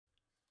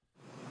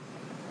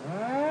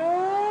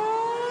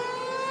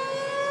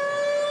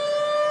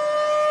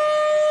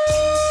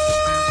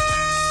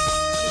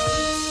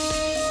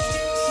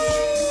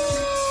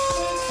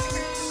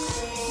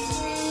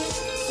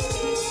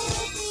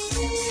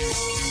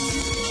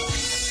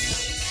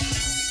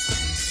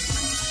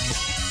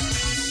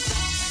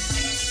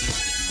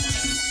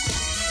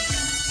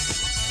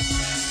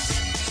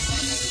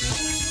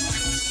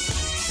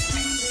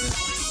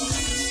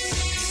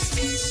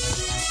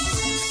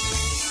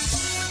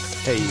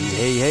Hey,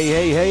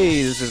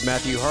 this is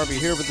Matthew Harvey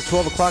here with the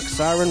 12 o'clock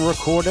siren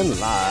recording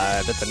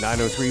live at the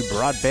 903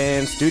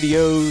 Broadband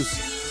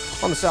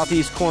Studios on the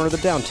southeast corner of the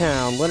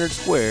downtown Leonard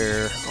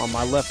Square. On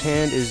my left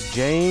hand is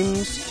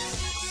James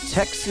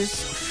Texas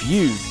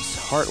Feuds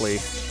Hartley.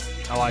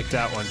 I like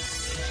that one.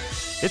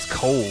 It's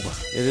cold.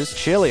 It is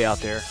chilly out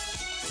there.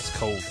 It's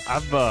cold.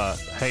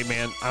 Hey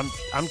man,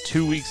 I'm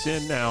 2 weeks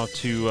in now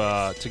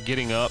to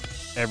getting up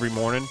every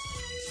morning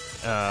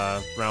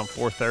around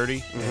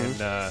 4:30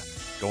 and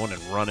going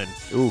and running.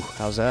 Ooh,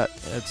 how's that?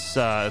 It's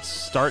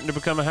starting to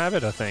become a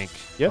habit, I think.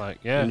 Yep.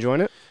 Yeah. Enjoying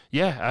it?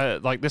 Yeah.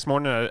 Like this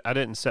morning, I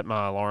didn't set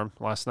my alarm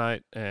last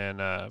night, and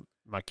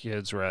my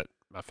kids were at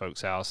my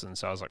folks' house, and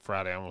so I was like,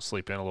 Friday, I'm going to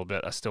sleep in a little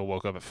bit. I still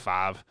woke up at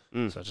 5,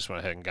 so I just went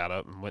ahead and got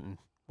up and went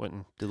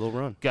and did a little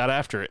run. Got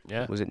after it.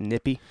 Yeah. Was it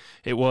nippy?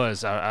 It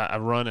was. I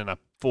run in a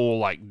full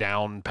like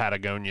down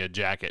Patagonia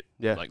jacket.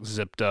 Yeah. Like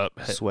zipped up,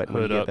 Sweating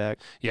when you get back.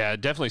 Yeah,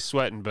 definitely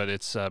sweating, but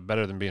it's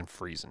better than being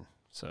freezing.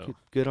 So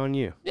good on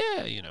you.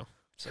 Yeah, you know.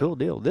 So. Cool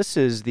deal. This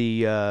is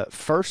the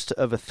first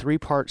of a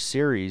 3-part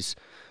series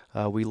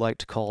we like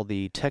to call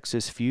the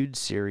Texas Feud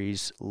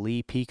series,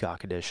 Lee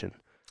Peacock Edition.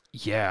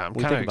 Yeah, I'm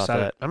kind of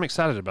excited. I'm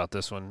excited about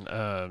this one.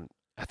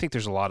 I think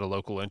there's a lot of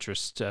local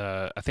interest.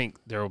 I think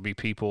there will be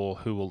people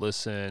who will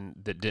listen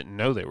that didn't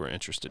know they were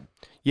interested.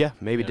 Yeah,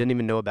 maybe didn't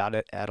even know about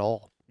it at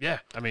all. Yeah,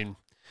 I mean,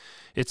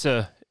 it's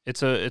a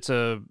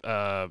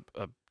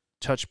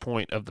touch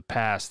point of the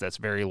past that's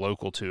very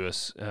local to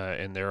us,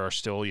 and there are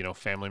still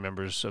family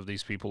members of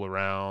these people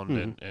around,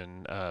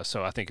 and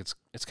so I think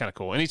it's kind of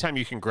cool. Anytime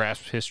you can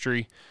grasp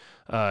history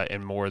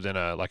in more than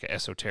like an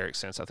esoteric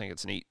sense, I think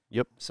it's neat.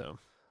 Yep. So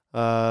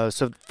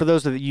for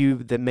those of you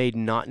that may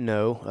not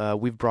know,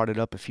 we've brought it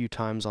up a few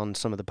times on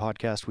some of the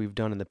podcasts we've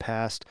done in the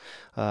past.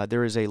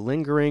 There is a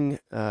lingering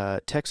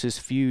Texas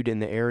feud in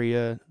the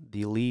area,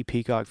 the Lee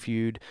Peacock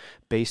Feud,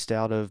 based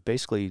out of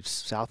basically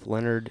South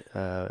Leonard,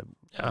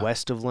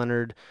 west of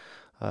Leonard,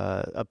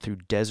 up through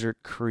Desert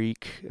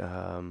Creek.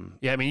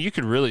 Yeah, I mean, you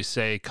could really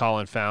say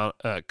Collin,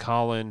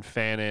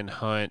 Fannin,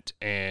 Hunt,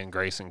 and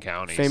Grayson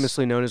counties.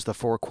 Famously known as the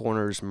Four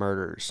Corners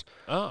Murders.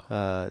 Oh.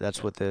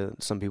 That's what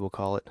some people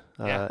call it.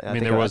 Yeah. I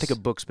think a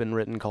book's been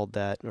written called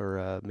that,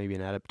 or maybe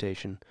an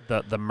adaptation.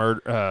 The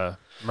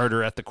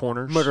Murder at the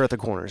Corners? Murder at the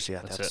Corners,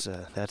 yeah.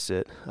 That's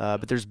it.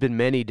 But there's been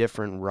many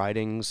different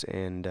writings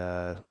and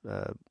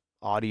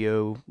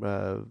audio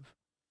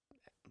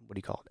what do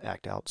you call it?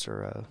 Act outs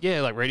or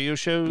like radio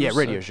shows. Yeah,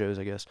 radio shows,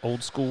 I guess.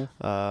 Old school.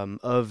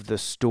 Of the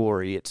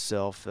story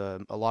itself,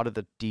 a lot of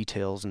the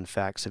details and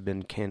facts have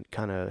been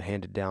kind of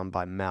handed down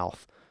by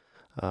mouth.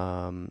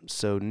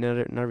 So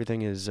not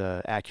everything is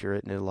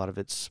accurate, and a lot of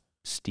it's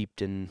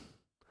steeped in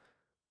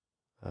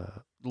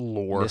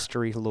lore,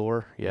 mystery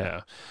lore.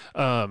 Yeah.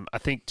 I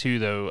think too,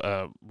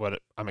 though,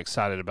 what I'm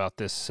excited about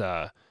this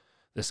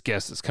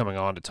guest that's coming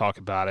on to talk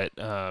about it.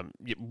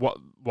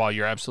 While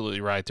you're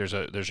absolutely right, there's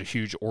a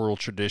huge oral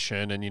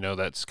tradition, and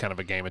that's kind of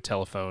a game of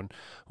telephone,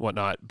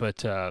 whatnot.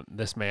 But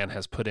this man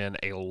has put in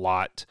a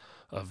lot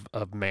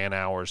of man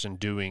hours in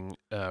doing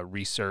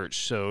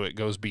research, so it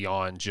goes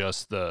beyond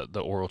just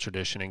the oral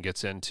tradition and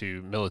gets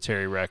into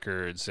military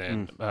records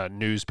and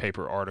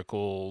newspaper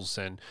articles,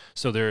 and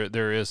so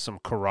there is some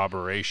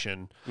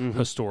corroboration,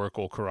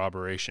 historical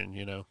corroboration,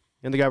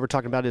 And the guy we're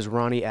talking about is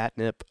Ronnie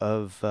Atnip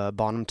of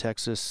Bonham,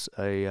 Texas,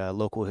 a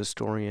local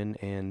historian,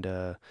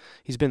 and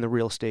he's been in the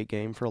real estate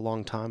game for a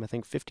long time. I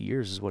think 50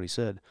 years is what he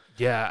said.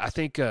 Yeah, I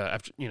think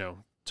after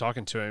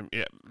talking to him,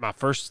 my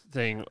first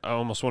thing I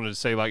almost wanted to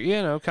say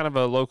kind of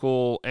a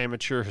local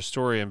amateur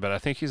historian, but I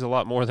think he's a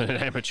lot more than an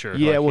amateur.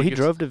 Yeah, well, he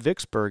drove to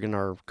Vicksburg in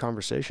our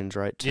conversations,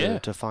 right,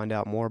 to find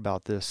out more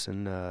about this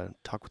and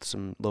talk with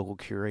some local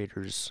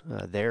curators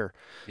there.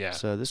 Yeah.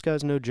 So this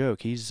guy's no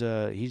joke.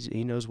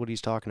 He knows what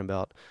he's talking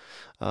about.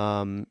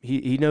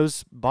 He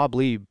knows Bob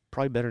Lee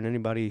probably better than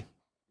anybody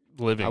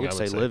living. I would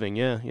say living.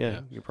 Yeah,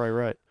 you're probably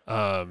right.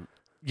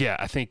 Yeah,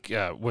 I think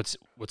what's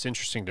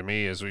interesting to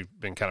me is we've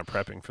been kind of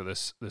prepping for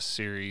this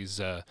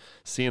series,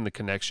 seeing the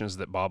connections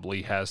that Bob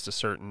Lee has to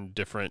certain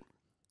different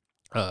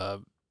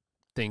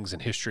things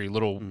in history,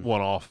 little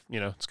one-off.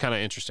 It's kind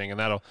of interesting, and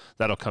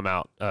that'll come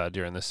out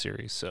during this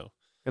series. So,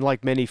 and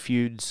like many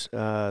feuds,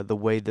 the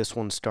way this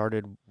one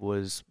started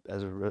was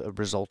as a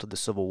result of the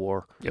Civil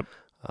War. Yep.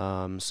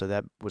 So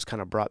that was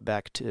kind of brought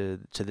back to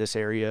this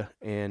area,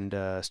 and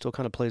still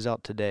kind of plays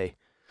out today.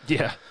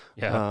 Yeah.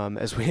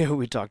 As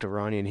we talked to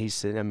Ronnie, and he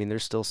said, I mean,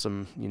 there's still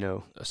some,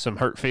 some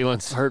hurt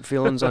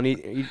feelings on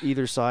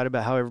either side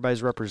about how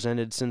everybody's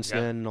represented since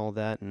then and all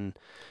that. And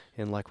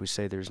like we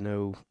say, there's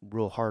no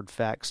real hard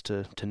facts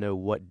to know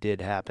what did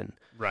happen.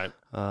 Right.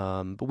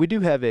 But we do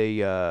have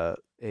a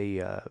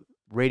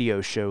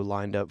radio show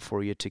lined up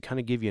for you to kind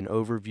of give you an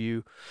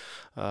overview,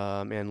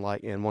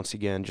 and once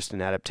again, just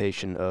an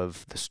adaptation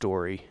of the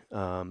story.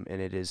 And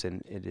it is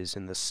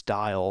in the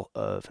style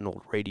of an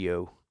old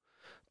radio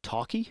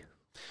talkie.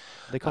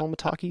 They call them a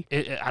talkie?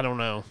 I don't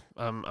know.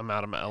 I'm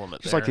out of my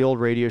element Just there. like the old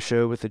radio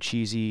show with the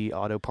cheesy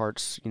auto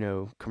parts,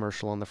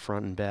 commercial on the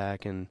front and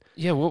back. And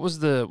yeah, what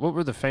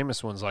were the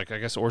famous ones? Like, I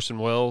guess Orson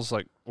Welles,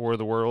 like War of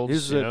the Worlds.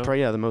 this is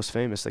probably the most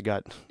famous that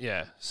got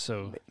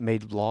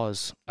made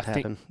laws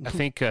happen.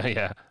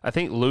 I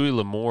think Louis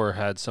L'Amour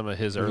had some of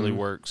his early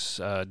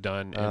works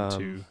done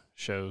into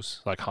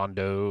shows like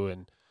Hondo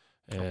and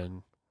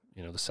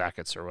the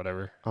Sacketts or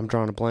whatever. I'm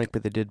drawing a blank,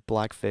 but they did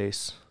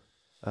blackface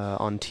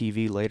on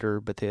TV later.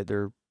 But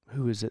they're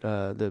who is it?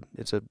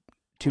 It's a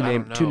two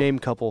name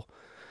couple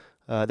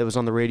that was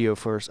on the radio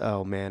first.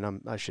 Oh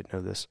man, I should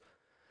know this.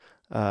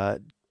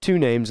 Two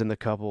names in the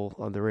couple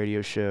on the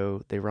radio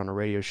show. They were on a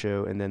radio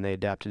show, and then they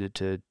adapted it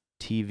to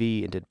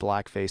TV and did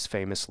blackface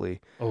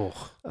famously.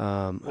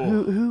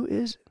 Who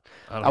is?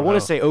 I want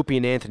to say Opie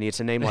and Anthony. It's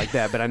a name like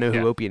that, but I know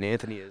who Opie and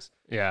Anthony is.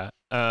 Yeah.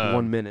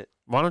 1 minute.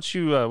 Why don't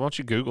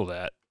you Google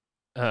that?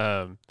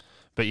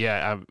 But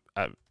yeah,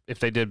 if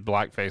they did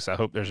blackface, I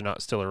hope there's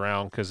not still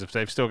around, because if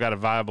they've still got a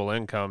viable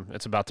income,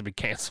 it's about to be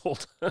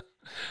canceled.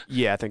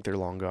 Yeah, I think they're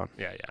long gone.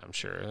 Yeah, I'm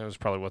sure. It was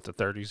probably the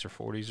 30s or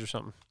 40s or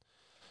something.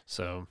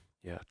 So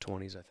yeah,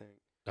 20s, I think.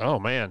 Oh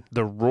man,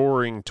 the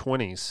Roaring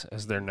 20s,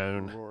 as they're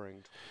known.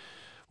 Roaring.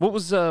 What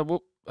was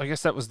I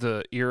guess that was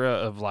the era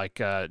of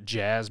like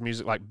jazz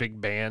music, like big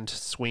band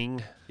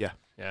swing. Yeah,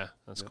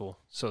 that's cool.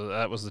 So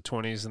that was the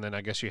 20s, and then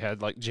I guess you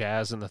had like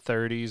jazz in the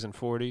 30s and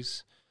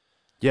 40s.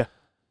 Yeah.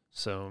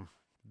 So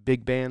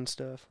big band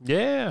stuff.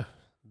 Yeah.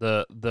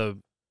 The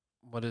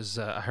what is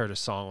I heard a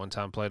song one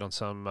time played on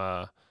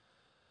some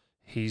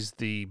he's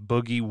the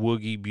boogie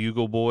woogie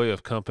bugle boy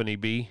of Company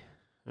B.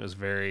 It was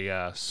very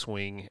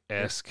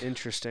swing-esque.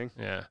 Interesting.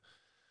 Yeah.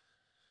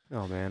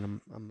 Oh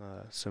man, I'm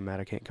so mad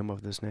I can't come up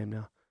with this name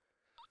now.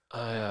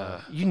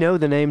 You know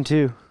the name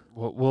too.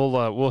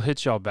 We'll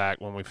hit y'all back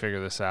when we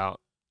figure this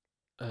out.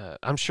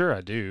 I'm sure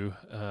I do.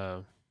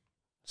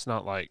 It's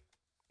not like,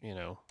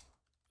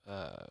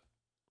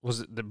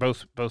 was it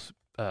both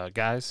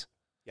guys?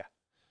 Yeah.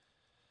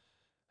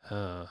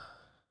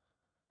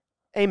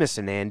 Amos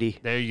and Andy.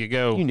 There you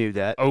go. You knew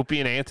that. Opie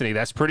and Anthony.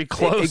 That's pretty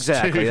close.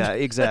 Exactly. Dude. Yeah,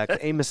 exactly.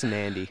 Amos and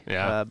Andy.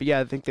 Yeah. But yeah,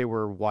 I think they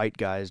were white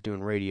guys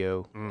doing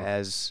radio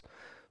as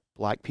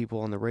black people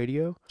on the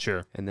radio.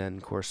 Sure. And then,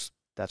 of course,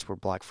 that's where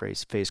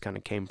blackface kind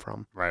of came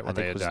from. Right, when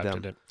they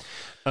adapted it.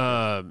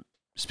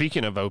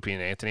 Speaking of Opie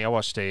and Anthony, I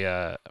watched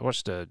a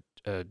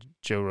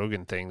Joe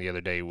Rogan thing the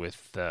other day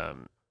with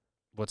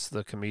what's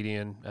the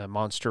comedian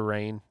Monster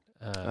Rain?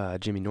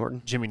 Jimmy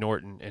Norton. Jimmy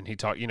Norton, and he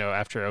talked.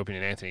 After Opie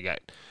and Anthony got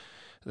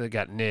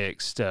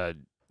nixed,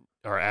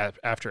 or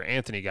after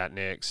Anthony got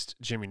nixed,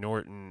 Jimmy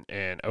Norton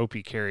and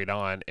Opie carried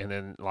on, and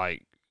then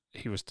like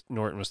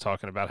Norton was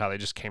talking about how they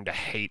just came to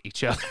hate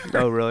each other.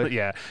 Oh, really?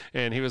 Yeah.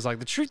 And he was like,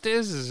 the truth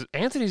is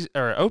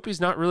Opie's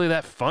not really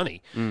that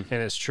funny. And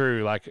it's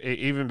true. Like,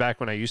 even back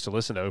when I used to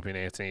listen to Opie and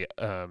Anthony,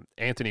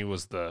 Anthony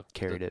was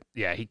carried it.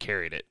 Yeah, he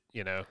carried it,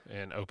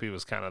 and Opie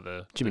was kind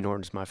of Jimmy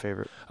Norton's my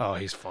favorite. Oh,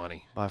 he's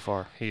funny. By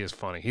far. He is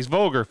funny. He's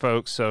vulgar,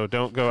 folks, so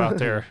don't go out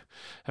there.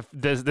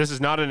 This is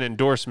not an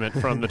endorsement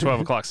from the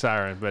 12 o'clock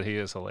siren, but he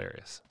is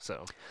hilarious.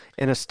 So.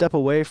 And a step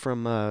away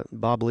from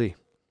Bob Lee.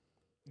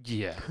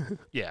 Yeah.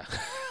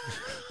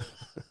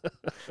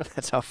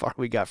 That's how far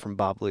we got from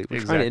Bob Lee.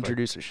 We're trying to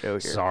introduce a show here.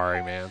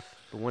 Sorry, man.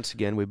 But once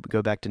again, we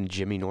go back to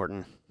Jimmy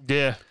Norton.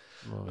 Yeah.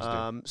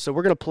 So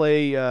we're going to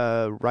play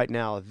right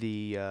now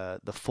the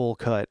full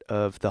cut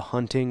of The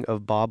Hunting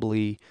of Bob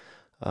Lee,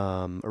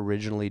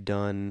 originally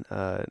done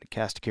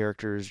cast of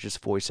characters,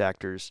 just voice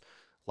actors,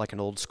 like an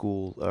old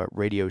school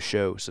radio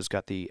show. So it's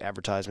got the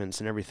advertisements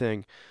and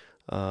everything.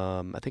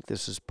 I think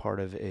this is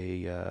part of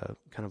a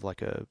kind of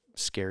like a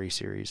scary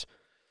series.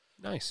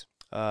 Nice.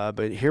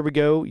 But here we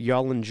go.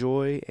 Y'all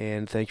enjoy,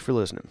 and thank you for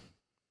listening.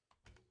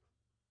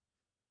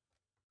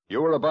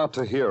 You are about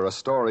to hear a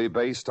story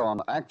based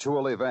on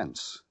actual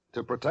events.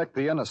 To protect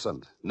the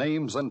innocent,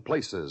 names and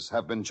places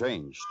have been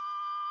changed.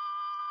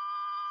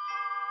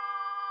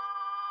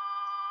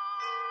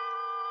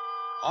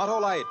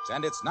 Autolite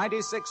and its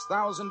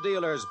 96,000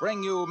 dealers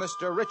bring you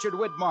Mr. Richard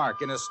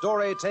Widmark in a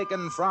story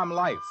taken from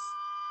life.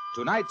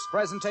 Tonight's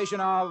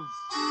presentation of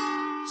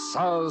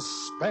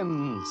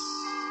Suspense.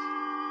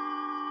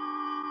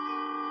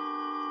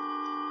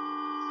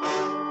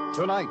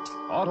 Tonight,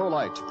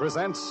 Autolite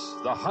presents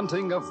The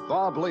Hunting of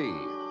Bob Lee,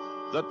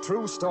 the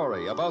true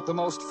story about the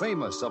most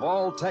famous of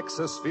all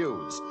Texas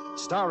feuds,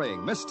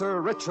 starring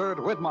Mr. Richard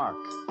Widmark.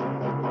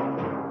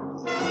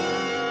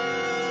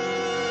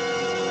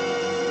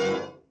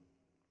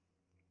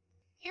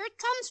 Here it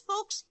comes,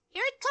 folks.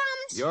 Here it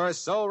comes. You're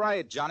so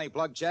right, Johnny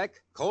Plugcheck.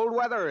 Cold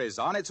weather is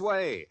on its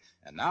way.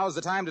 And now's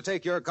the time to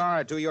take your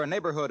car to your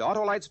neighborhood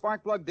Autolite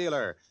spark plug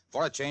dealer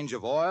for a change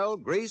of oil,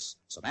 grease,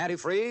 some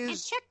antifreeze.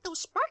 And check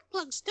those spark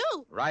plugs,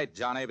 too. Right,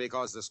 Johnny,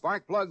 because the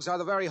spark plugs are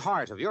the very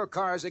heart of your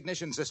car's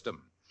ignition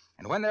system.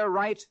 And when they're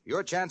right,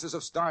 your chances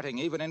of starting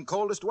even in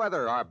coldest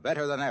weather are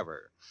better than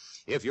ever.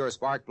 If your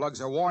spark plugs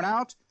are worn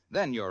out,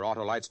 Then your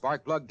Autolite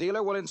spark plug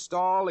dealer will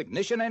install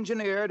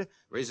ignition-engineered,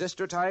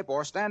 resistor-type,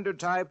 or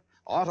standard-type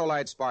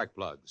Autolite spark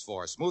plugs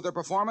for smoother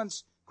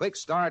performance, quick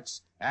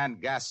starts,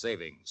 and gas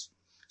savings.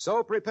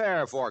 So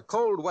prepare for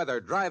cold weather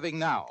driving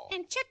now.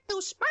 And check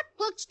those spark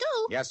plugs,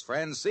 too. Yes,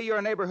 friends, see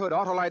your neighborhood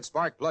Autolite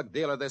spark plug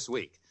dealer this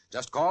week.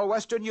 Just call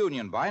Western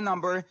Union by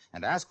number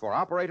and ask for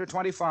Operator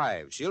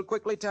 25. She'll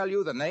quickly tell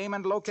you the name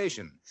and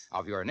location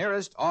of your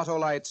nearest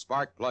Autolite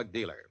spark plug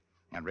dealer.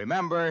 And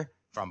remember,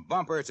 from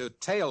bumper to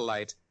tail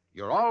light,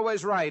 you're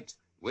always right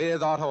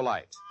with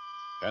Autolite.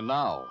 And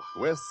now,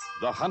 with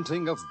The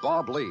Hunting of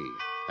Bob Lee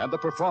and the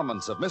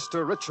performance of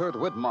Mr. Richard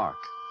Widmark,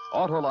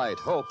 Autolite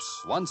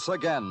hopes once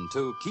again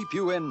to keep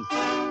you in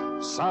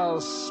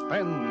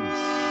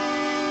suspense.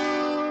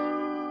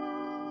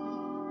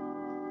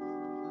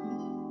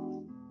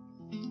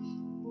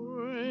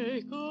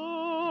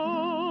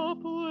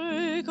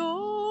 Wake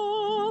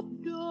up,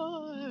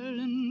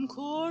 darling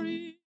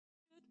Corey,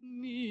 get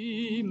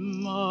me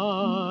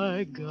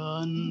my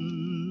gun.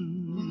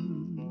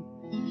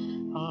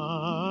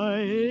 I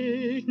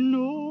ain't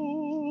no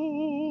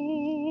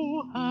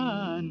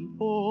hand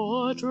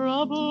for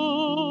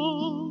trouble,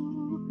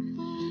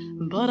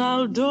 but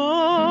I'll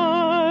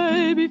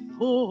die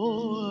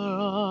before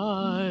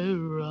I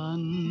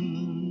run.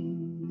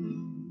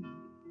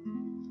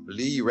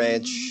 Lee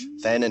Ranch,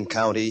 Fannin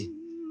County,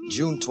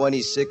 June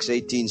 26,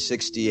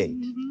 1868.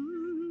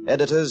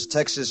 Editors,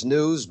 Texas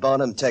News,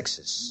 Bonham,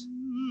 Texas.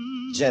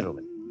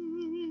 Gentlemen,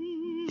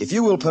 if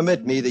you will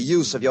permit me the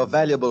use of your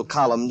valuable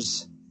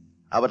columns,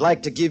 I would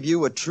like to give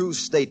you a true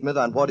statement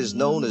on what is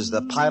known as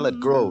the Pilot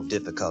Grove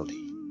difficulty.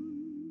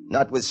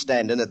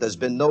 Notwithstanding that there's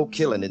been no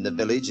killing in the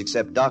village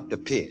except Dr.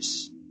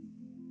 Pierce.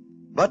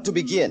 But to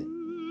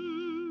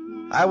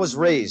begin, I was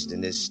raised in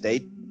this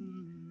state.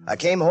 I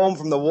came home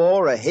from the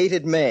war a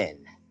hated man,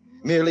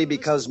 merely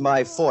because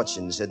my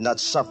fortunes had not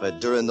suffered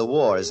during the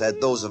war as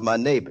had those of my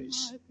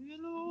neighbors.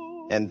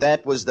 And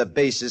that was the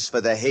basis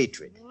for the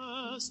hatred.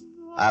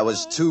 I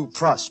was too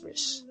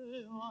prosperous.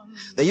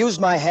 They used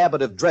my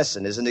habit of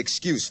dressing as an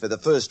excuse for the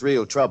first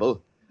real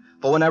trouble,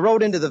 for when I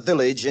rode into the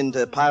village,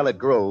 into Pilot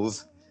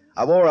Grove,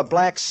 I wore a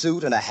black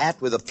suit and a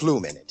hat with a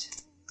plume in it.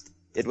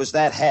 It was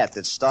that hat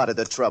that started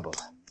the trouble.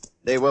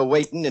 They were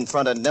waiting in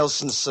front of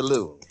Nelson's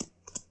saloon.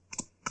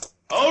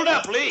 Hold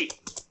up, Lee.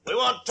 We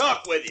want to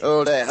talk with you.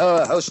 Hold there.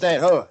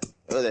 Stand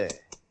there.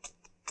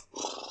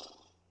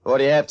 What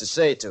do you have to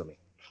say to me?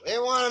 We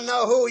want to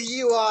know who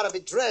you are to be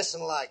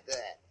dressing like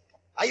that.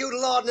 Are you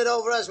lording it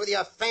over us with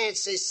your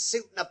fancy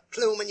suit and a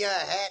plume in your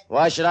hat?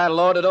 Why should I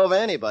lord it over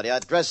anybody? I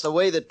dress the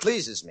way that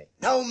pleases me.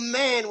 No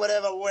man would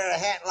ever wear a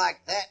hat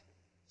like that.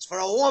 It's for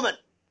a woman.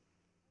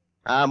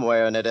 I'm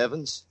wearing it,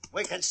 Evans.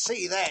 We can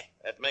see that.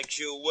 That makes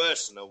you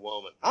worse than a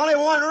woman. Only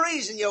one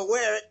reason you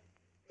wear it.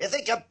 You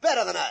think you're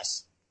better than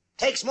us.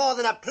 Takes more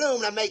than a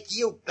plume to make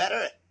you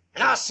better.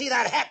 And I'll see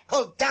that hat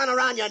pulled down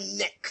around your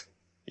neck.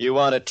 You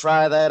want to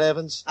try that,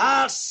 Evans?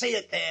 I'll see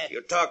it there.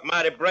 You talk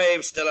mighty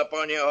brave, still up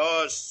on your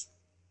horse.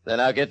 Then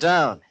I'll get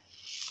down.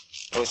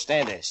 Oh,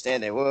 stand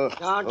there. Whoa.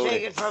 Don't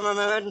take it from him,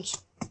 Evans.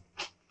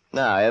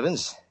 Now,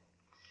 Evans,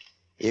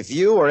 if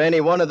you or any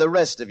one of the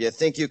rest of you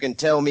think you can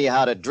tell me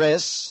how to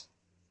dress,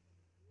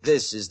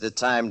 this is the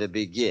time to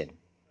begin.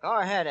 Go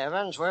ahead,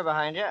 Evans. We're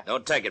behind you.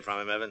 Don't take it from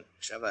him, Evan.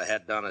 Shove a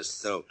hat down his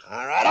throat.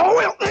 All right, I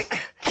will.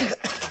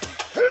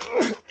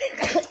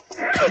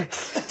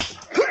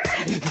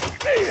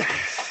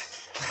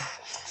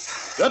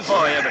 Good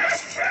boy, Evan.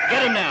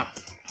 Get him now.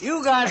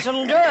 You got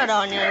some dirt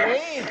on you,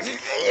 Lee.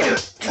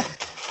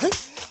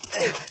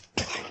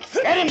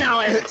 Get him now,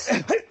 Evan.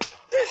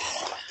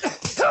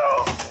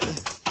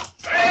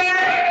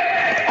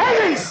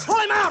 Evans! Pull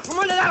him out from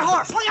under that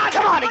horse.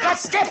 Come on, he got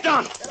stepped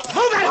on.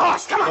 Move that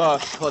horse. Come on.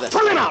 Hold there.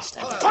 Pull him out.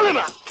 Pull him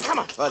out. Come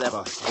on. Hold there,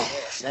 boss.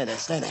 Stand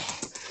there.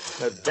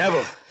 The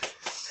devil.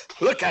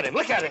 Look at him.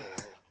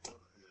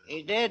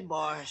 He's dead,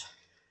 boys.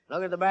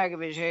 Look at the back of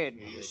his head.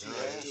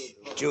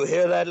 Did you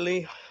hear that,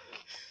 Lee?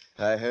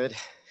 I heard.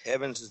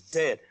 Evans is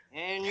dead.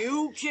 And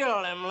you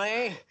killed him,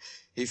 Lee.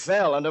 He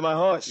fell under my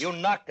horse. You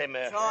knocked him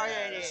there. Sure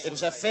you did. It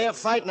was a fair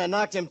fight, and I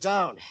knocked him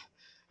down.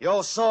 You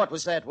all saw it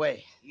was that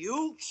way.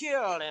 You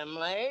killed him,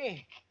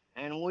 Lee.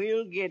 And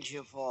we'll get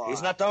you for it.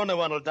 He's not the only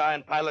one who'll die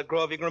in Pilot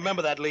Grove. You can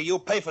remember that, Lee. You'll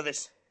pay for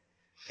this.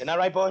 Isn't that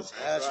right, boys?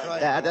 That's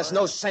right. Dad, there's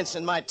no sense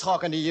in my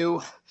talking to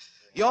you.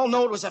 You all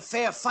know it was a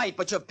fair fight,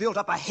 but you built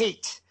up a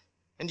hate.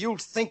 And you'll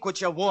think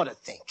what you want to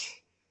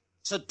think.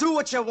 So do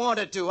what you want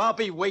to do. I'll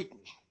be waiting.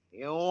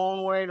 You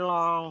won't wait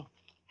long.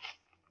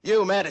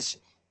 You,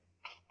 Madison,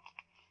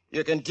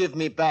 you can give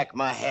me back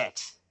my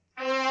hat.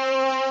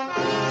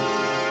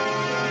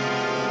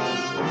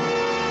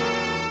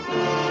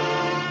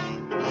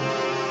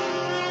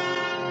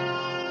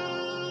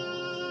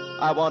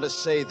 I want to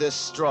say this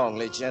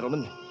strongly,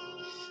 gentlemen.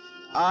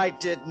 I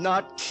did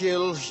not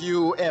kill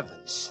Hugh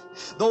Evans.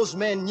 Those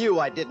men knew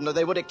I didn't, or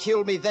they would have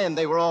killed me then.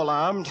 They were all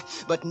armed,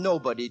 but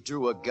nobody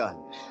drew a gun.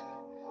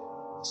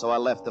 So I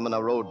left them and I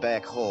rode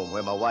back home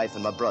where my wife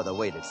and my brother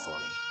waited for me.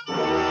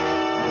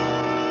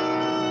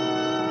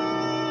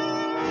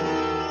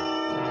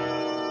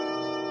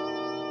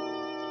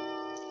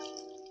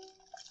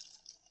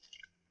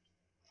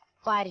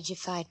 Why did you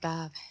fight,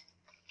 Bob?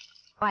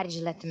 Why did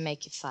you let them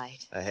make you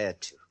fight? I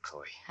had to,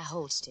 Corey. Now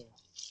hold still.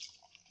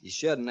 You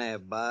shouldn't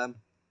have, Bob.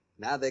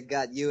 Now they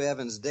got you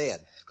Evans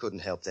dead. Couldn't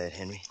help that,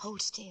 Henry.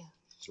 Hold still.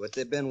 It's what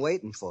they've been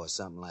waiting for,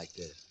 something like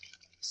this.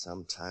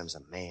 Sometimes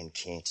a man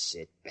can't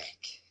sit back.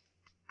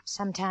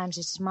 Sometimes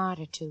it's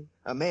smarter to.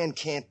 A man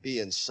can't be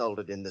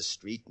insulted in the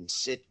street and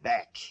sit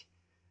back.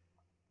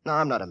 No,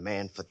 I'm not a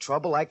man for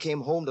trouble. I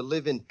came home to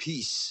live in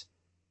peace.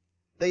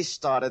 They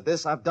started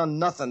this. I've done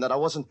nothing that I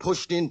wasn't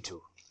pushed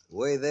into. The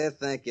way they're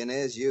thinking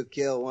is you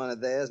kill one of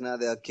theirs, now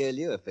they'll kill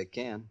you if they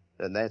can.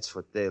 And that's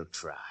what they'll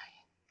try.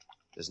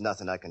 There's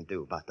nothing I can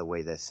do about the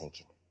way they're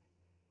thinking.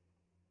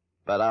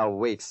 But I'll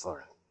wait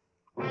for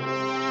them.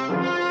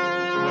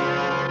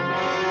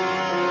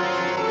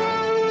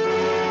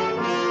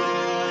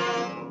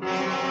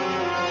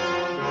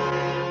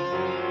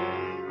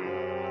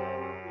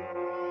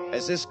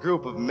 As this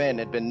group of men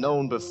had been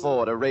known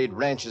before to raid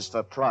ranches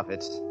for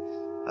profit,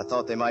 I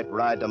thought they might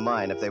ride to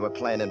mine if they were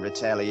planning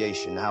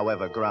retaliation,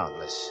 however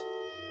groundless.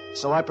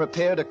 So I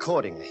prepared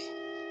accordingly.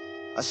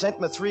 I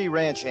sent my 3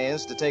 ranch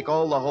hands to take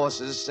all the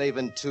horses,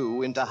 saving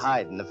 2, into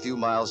hiding a few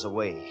miles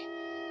away.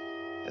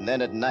 And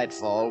then at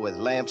nightfall, with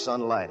lamps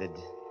unlighted,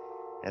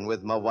 and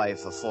with my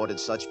wife afforded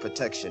such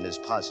protection as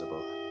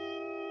possible,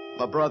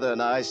 my brother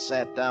and I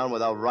sat down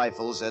with our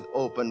rifles at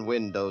open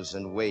windows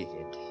and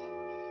waited.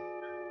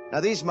 Now,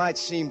 these might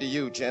seem to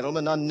you,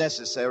 gentlemen,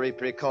 unnecessary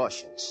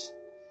precautions,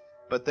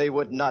 but they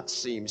would not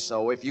seem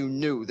so if you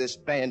knew this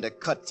band of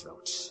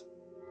cutthroats.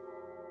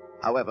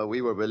 However,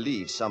 we were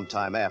relieved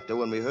sometime after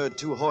when we heard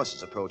 2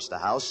 horses approach the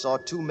house, saw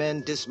 2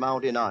 men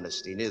dismount in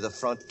honesty near the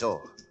front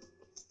door.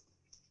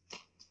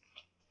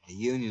 The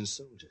Union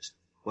soldiers.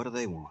 What do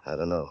they want? I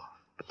don't know,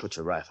 but put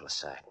your rifle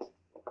aside.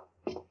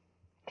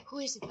 Who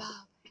is it,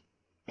 Bob?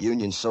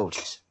 Union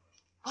soldiers.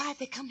 Why have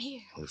they come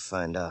here? We'll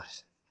find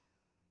out.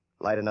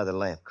 Light another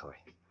lamp, Corey.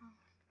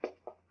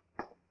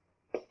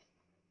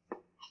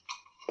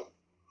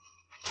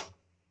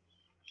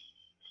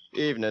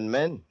 Evening,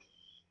 men.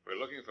 We're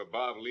looking for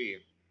Bob Lee.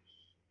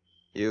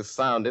 You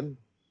found him?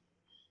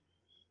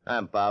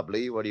 I'm Bob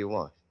Lee. What do you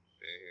want?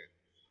 Stay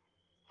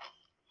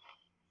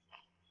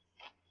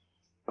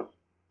here.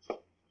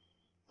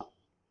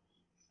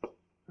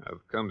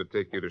 I've come to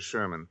take you to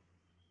Sherman.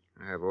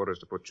 I have orders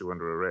to put you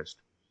under arrest.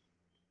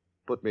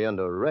 Put me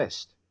under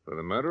arrest? For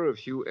the murder of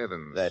Hugh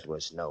Evans. That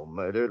was no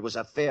murder. It was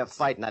a fair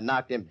fight, and I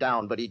knocked him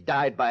down, but he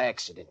died by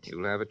accident.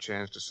 You'll have a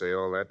chance to say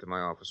all that to my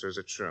officers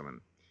at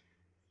Sherman.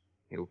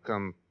 You'll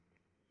come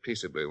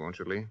peaceably, won't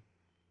you, Lee?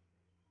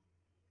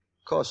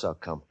 Of course I'll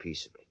come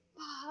peaceably.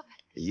 Bob.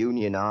 The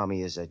Union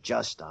Army is a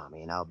just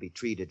army, and I'll be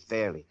treated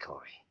fairly,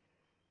 Corey.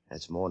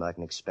 That's more than I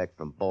can expect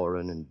from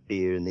Boren and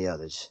Beer and the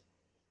others.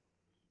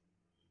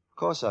 Of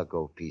course I'll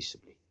go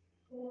peaceably.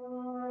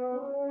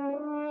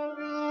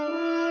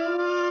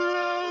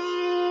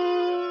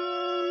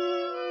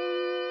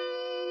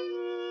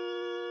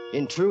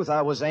 In truth,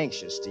 I was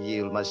anxious to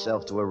yield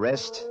myself to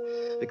arrest,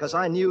 because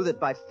I knew that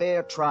by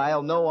fair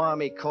trial, no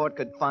army court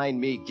could find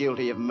me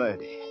guilty of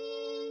murder.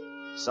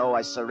 So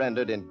I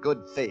surrendered in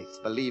good faith,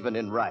 believing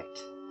in right.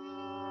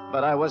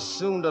 But I was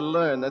soon to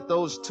learn that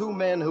those 2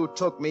 men who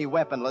took me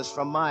weaponless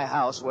from my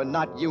house were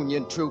not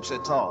Union troops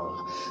at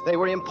all. They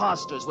were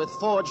imposters with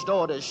forged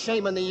orders,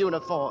 shaming the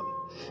uniform.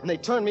 And they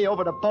turned me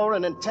over to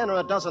Boren and 10 or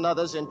a dozen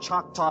others in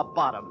Choctaw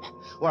Bottom,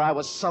 where I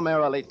was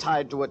summarily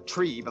tied to a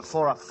tree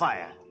before a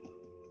fire.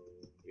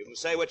 You can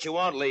say what you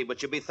want, Lee,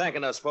 but you'll be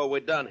thanking us before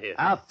we're done here.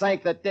 I'll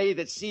thank the day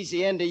that sees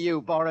the end of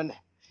you, Boren.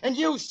 And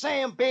you,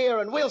 Sam Beer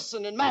and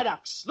Wilson and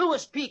Maddox,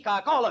 Louis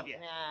Peacock, all of you.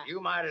 You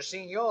might have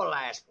seen your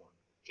last one.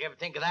 Did you ever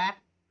think of that?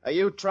 Are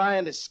you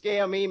trying to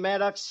scare me,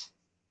 Maddox?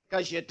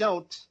 Because you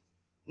don't.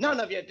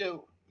 None of you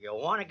do. You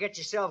want to get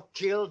yourself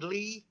killed,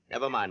 Lee?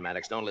 Never mind,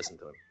 Maddox. Don't listen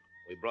to him.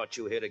 We brought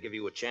you here to give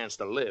you a chance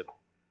to live.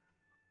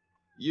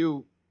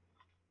 You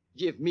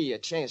give me a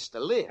chance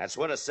to live? That's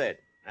what I said.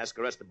 Ask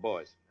the rest of the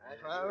boys.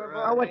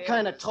 Now, what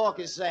kind of talk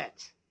is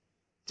that?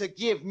 To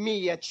give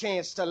me a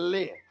chance to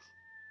live?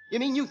 You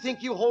mean you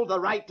think you hold the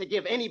right to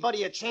give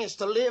anybody a chance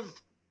to live?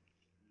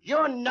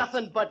 You're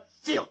nothing but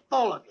filth,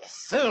 all of you.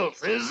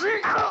 Filth, is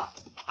it?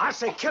 I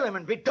say kill him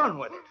and be done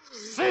with it.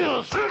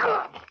 Filth!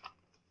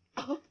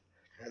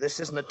 This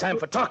isn't the time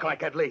for talk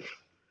like that, Lee.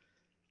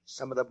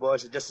 Some of the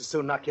boys would just as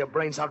soon knock your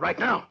brains out right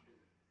now.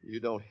 You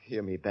don't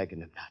hear me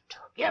begging them not to.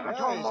 Give it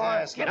to him,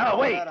 boy. Get out.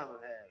 Wait.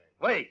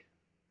 Wait.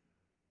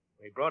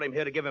 We brought him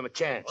here to give him a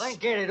chance. Well, then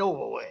get it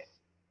over with.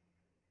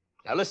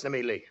 Now listen to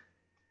me, Lee.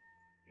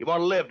 You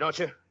want to live, don't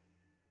you?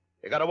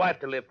 You got a wife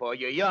to live for.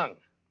 You're young.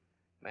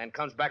 Man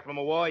comes back from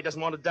a war, he doesn't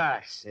want to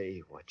die.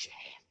 Say what you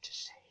have to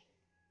say.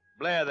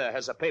 Blair there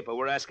has a paper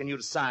we're asking you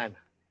to sign.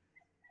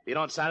 If you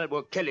don't sign it,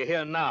 we'll kill you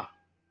here and now.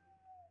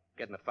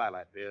 Get in the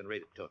firelight, Beer, and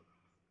read it to him.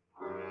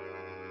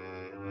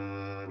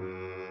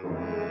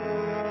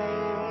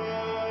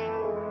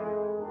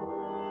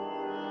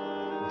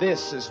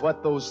 This is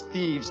what those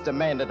thieves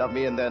demanded of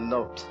me in their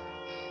note.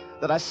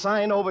 That I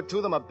sign over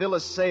to them a bill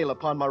of sale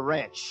upon my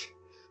ranch.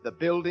 The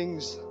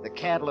buildings, the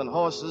cattle and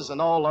horses,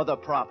 and all other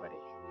property.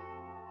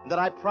 that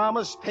I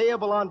promise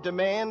payable on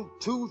demand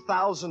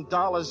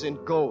 $2,000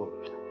 in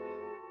gold,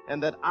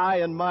 and that I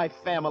and my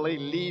family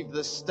leave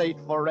the state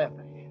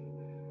forever.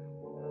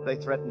 They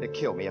threatened to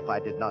kill me if I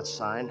did not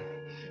sign,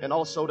 and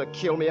also to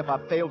kill me if I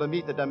failed to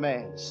meet the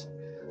demands.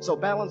 So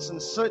balancing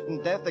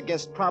certain death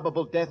against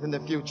probable death in the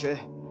future,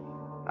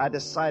 I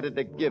decided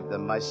to give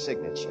them my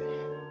signature.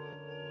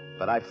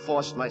 But I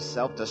forced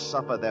myself to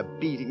suffer their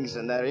beatings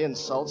and their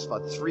insults for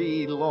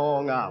 3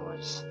 long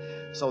hours,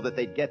 so that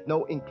they'd get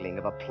no inkling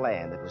of a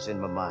plan that was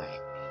in my mind.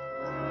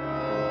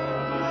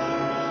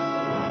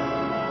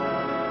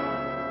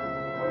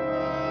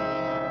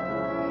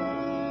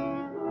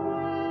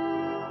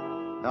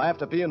 Now,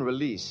 after being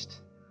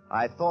released,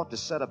 I thought to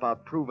set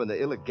about proving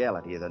the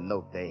illegality of the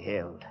note they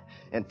held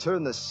and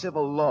turn the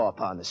civil law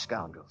upon the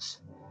scoundrels.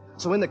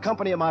 So in the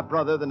company of my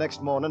brother the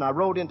next morning, I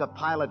rode into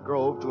Pilot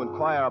Grove to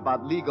inquire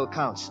about legal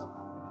counsel.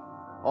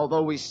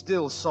 Although we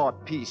still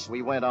sought peace,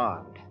 we went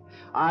armed.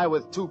 I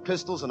with 2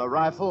 pistols and a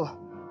rifle,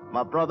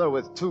 my brother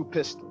with 2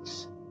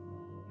 pistols.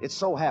 It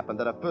so happened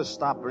that I first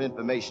stopped for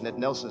information at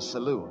Nelson's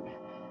saloon.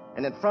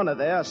 And in front of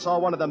there, I saw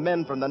one of the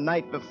men from the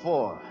night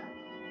before,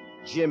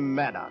 Jim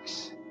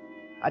Maddox.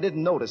 I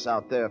didn't notice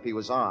out there if he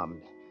was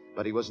armed,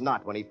 but he was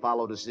not when he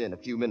followed us in a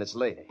few minutes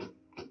later.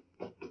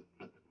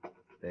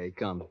 There he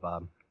comes,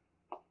 Bob.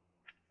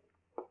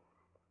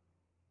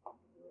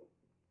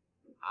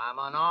 I'm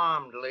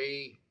unarmed,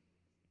 Lee.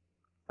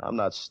 I'm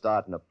not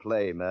starting to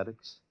play,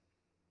 Maddox.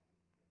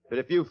 But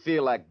if you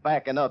feel like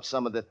backing up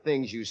some of the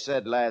things you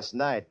said last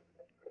night,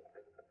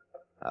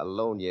 I'll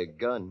loan you a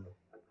gun.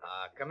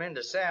 I come in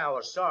to say I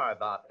was sorry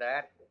about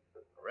that.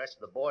 The rest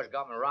of the boys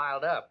got me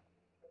riled up.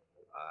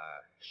 I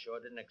sure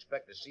didn't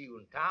expect to see you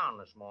in town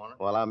this morning.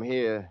 Well, I'm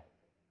here.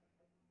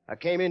 I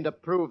came in to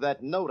prove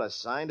that note I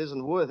signed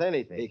isn't worth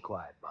anything. Be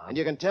quiet, Bob. And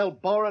you can tell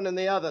Boren and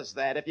the others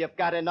that if you've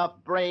got enough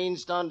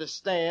brains to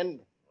understand.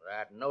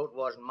 That note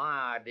wasn't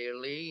my idea,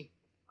 Lee.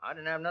 I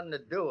didn't have nothing to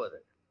do with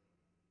it.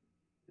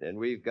 Then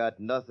we've got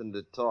nothing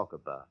to talk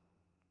about.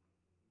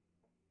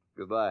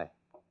 Goodbye.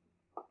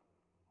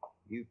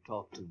 You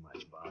talk too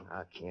much, Bob.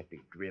 I can't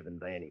be driven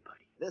by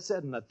anybody. This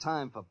isn't a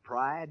time for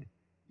pride.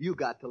 You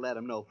got to let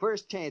him know.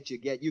 First chance you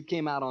get, you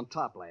came out on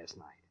top last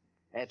night.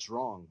 That's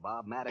wrong,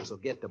 Bob. Maddox will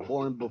get to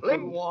Bourne before... Lee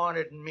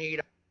wanted me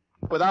to...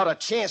 Without a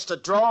chance to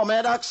draw,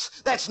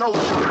 Maddox? That's no...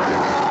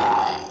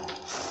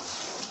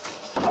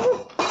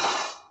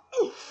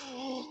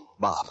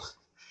 Bob.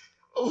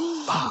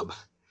 Bob.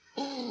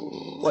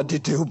 What'd you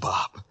do,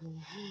 Bob?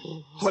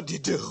 What'd you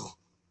do?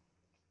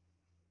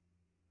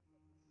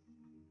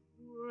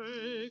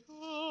 Wake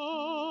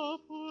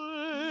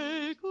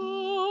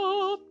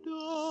up,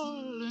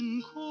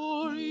 darling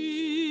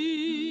Corey,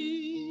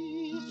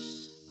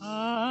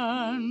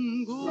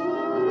 and go.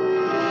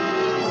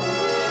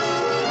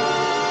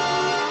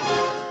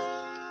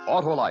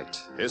 Autolite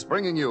is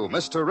bringing you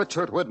Mr.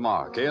 Richard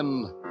Widmark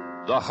in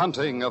The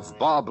Hunting of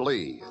Bob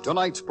Lee,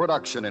 tonight's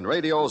production in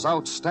radio's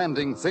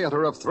outstanding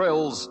theater of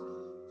thrills,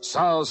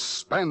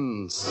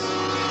 Suspense.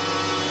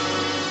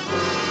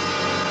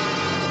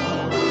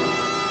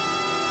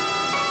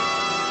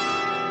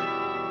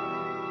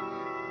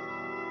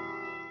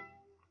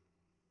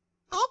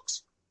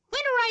 Folks,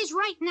 winterize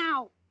right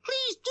now.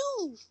 Please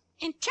do.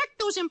 And check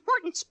those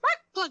important spark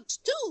plugs,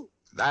 too.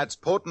 That's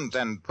potent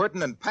and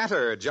pertinent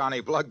patter,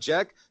 Johnny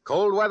Plugcheck.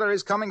 Cold weather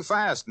is coming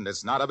fast, and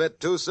it's not a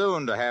bit too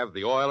soon to have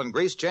the oil and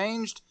grease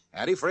changed,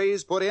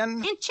 antifreeze put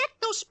in. And check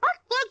those spark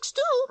plugs,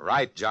 too.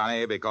 Right,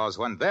 Johnny, because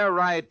when they're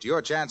right,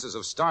 your chances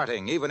of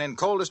starting, even in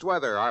coldest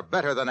weather, are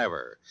better than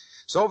ever.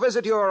 So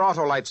visit your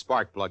Autolite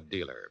spark plug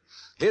dealer.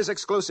 His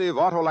exclusive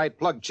Autolite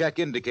plug check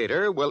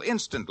indicator will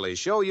instantly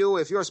show you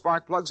if your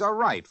spark plugs are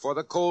right for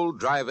the cold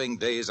driving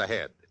days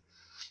ahead.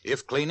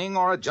 If cleaning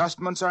or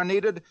adjustments are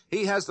needed,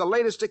 he has the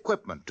latest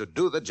equipment to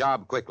do the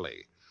job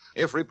quickly.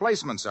 If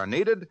replacements are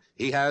needed,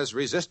 he has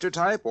resistor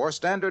type or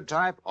standard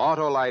type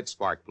Autolite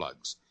spark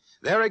plugs.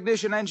 They're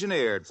ignition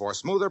engineered for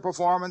smoother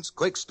performance,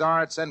 quick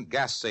starts, and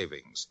gas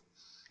savings.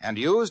 And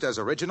used as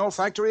original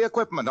factory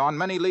equipment on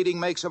many leading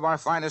makes of our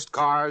finest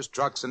cars,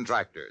 trucks, and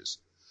tractors.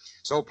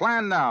 So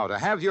plan now to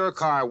have your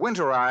car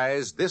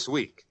winterized this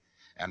week.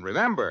 And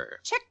remember...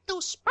 check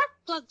those spark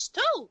plugs,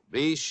 too.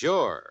 Be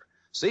sure.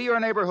 See your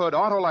neighborhood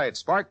Autolite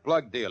spark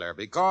plug dealer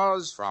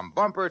because from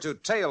bumper to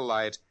tail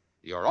light,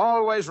 you're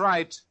always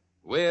right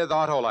with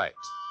Autolite.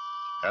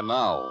 And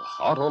now,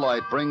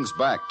 Autolite brings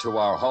back to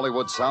our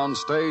Hollywood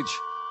soundstage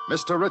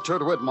Mr.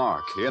 Richard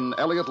Widmark in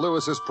Elliot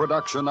Lewis's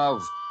production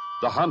of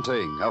The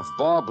Hunting of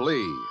Bob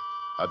Lee,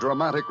 a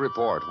dramatic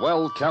report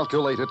well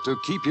calculated to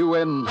keep you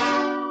in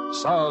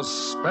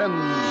suspense.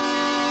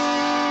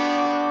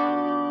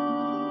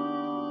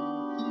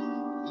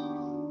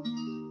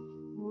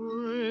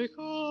 Wake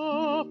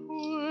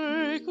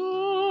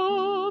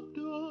up,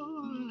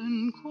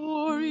 darling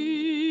Corey,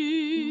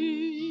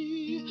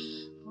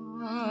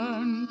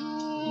 and go.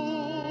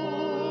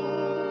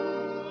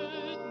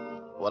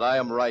 What I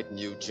am writing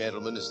you,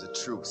 gentlemen, is the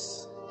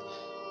truth.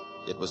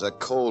 It was a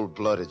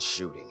cold-blooded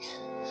shooting.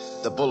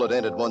 The bullet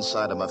entered one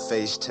side of my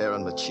face,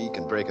 tearing my cheek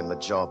and breaking my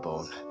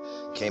jawbone.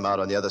 came out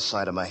on the other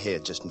side of my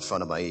head, just in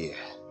front of my ear.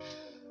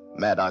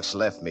 Maddox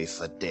left me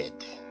for dead.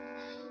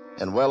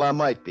 And well I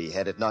might be,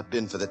 had it not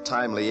been for the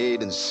timely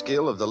aid and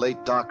skill of the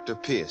late Dr.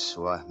 Pierce,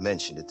 who I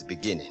mentioned at the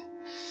beginning.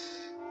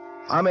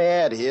 I may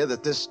add here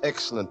that this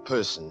excellent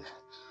person,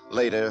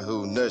 later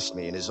who nursed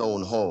me in his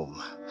own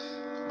home,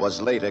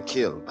 was later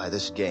killed by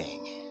this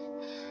gang.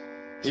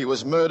 He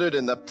was murdered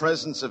in the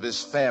presence of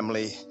his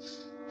family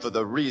for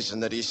the reason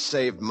that he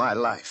saved my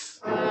life.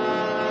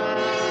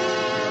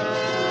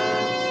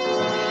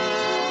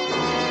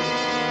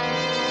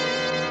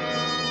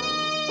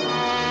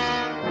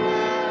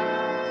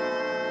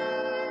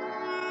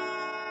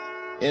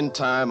 In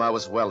time, I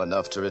was well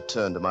enough to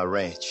return to my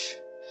ranch.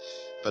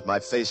 But my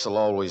face will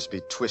always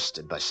be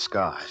twisted by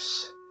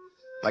scars.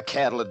 My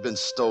cattle had been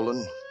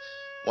stolen,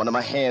 one of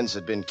my hands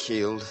had been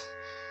killed,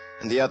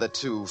 and the other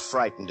two,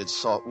 frightened, had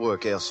sought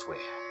work elsewhere.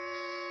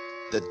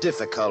 The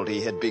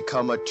difficulty had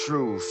become a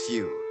true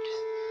feud.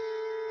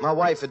 My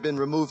wife had been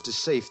removed to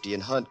safety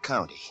in Hunt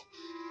County,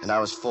 and I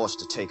was forced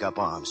to take up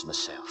arms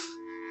myself.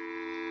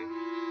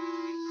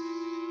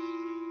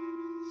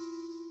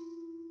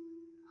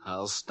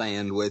 I'll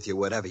stand with you,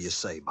 whatever you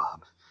say,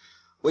 Bob.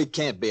 We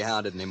can't be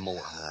hounded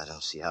anymore. I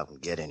don't see how it can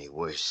get any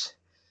worse.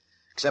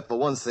 Except for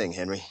one thing,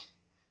 Henry.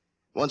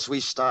 Once we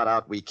start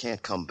out, we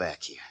can't come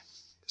back here.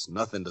 There's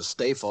nothing to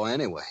stay for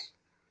anyway.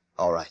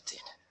 All right, then.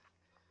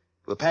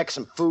 We'll pack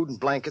some food and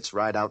blankets,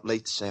 ride out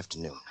late this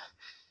afternoon.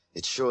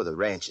 It's sure the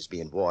ranch is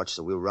being watched,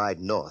 so we'll ride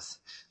north,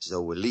 as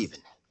though we're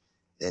leaving.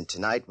 Then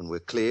tonight, when we're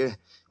clear,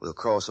 we'll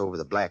cross over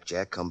the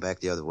Blackjack, come back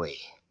the other way.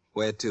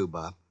 Where to,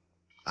 Bob?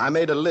 I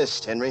made a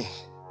list, Henry,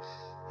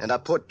 and I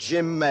put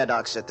Jim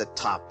Maddox at the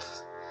top.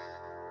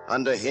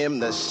 Under him,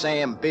 there's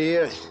Sam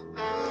Beer,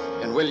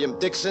 and William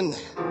Dixon,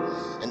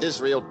 and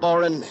Israel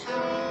Boren,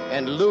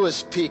 and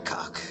Louis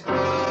Peacock.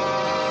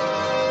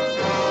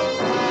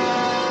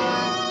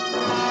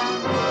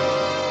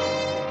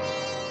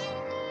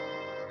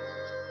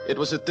 It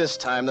was at this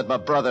time that my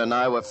brother and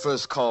I were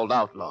first called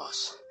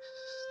outlaws.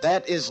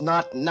 That is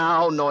not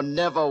now nor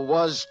never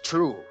was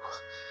true.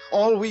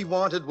 All we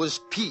wanted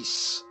was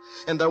peace,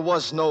 and there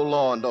was no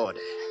law and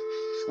order.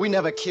 We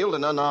never killed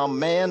an unarmed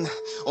man,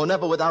 or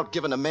never without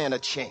giving a man a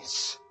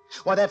chance.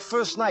 Why, that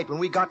first night when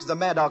we got to the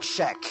Maddox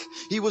shack,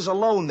 he was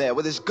alone there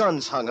with his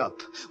guns hung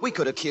up. We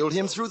could have killed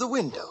him through the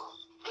window.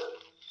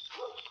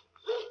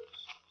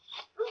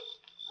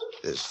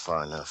 This is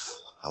far enough.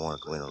 I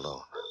want to go in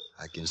alone.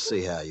 I can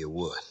see how you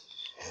would.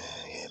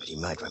 Yeah, but he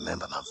might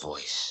remember my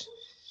voice.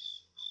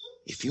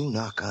 If you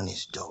knock on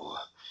his door,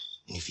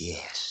 and if he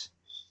asks,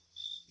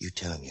 you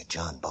tell him you're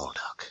John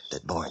Baldock,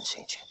 that Boren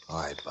sent you.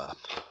 All right, Bob.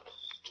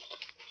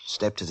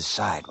 Step to the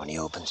side when he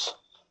opens.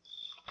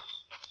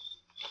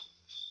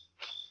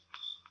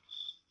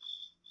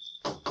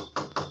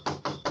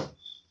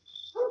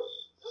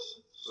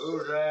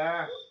 Who's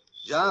there?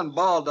 John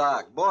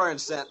Baldock. Boren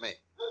sent me.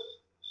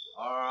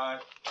 All right.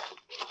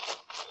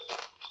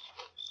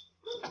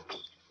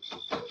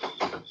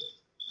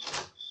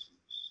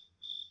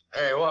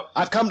 Hey, what?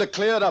 I've come to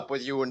clear it up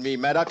with you and me,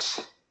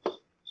 Maddox.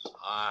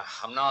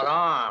 I'm not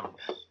armed.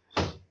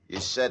 You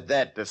said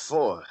that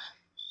before.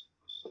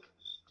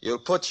 You'll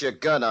put your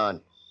gun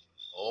on.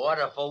 What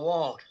if I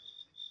won't?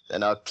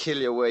 Then I'll kill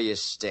you where you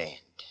stand.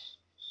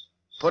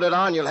 Put it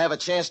on, you'll have a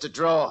chance to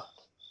draw.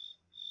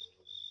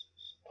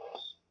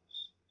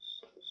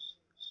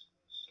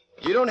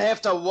 You don't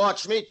have to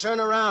watch me. Turn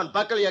around.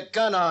 Buckle your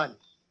gun on.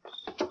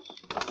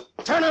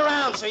 Turn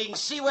around so you can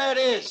see where it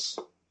is.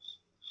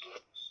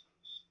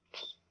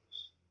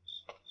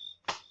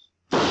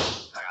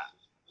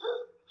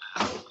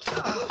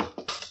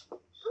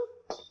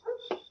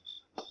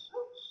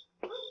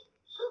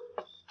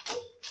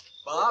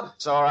 Bob?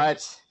 It's all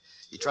right.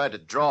 You tried to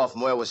draw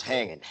from where it was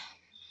hanging.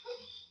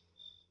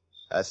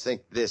 I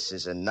think this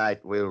is a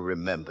night we'll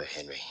remember,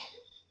 Henry.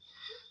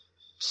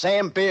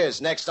 Sam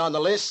Beer's next on the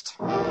list.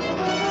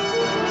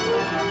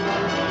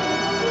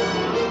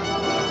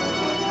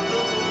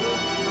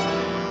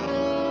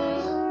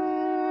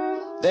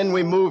 Then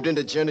we moved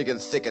into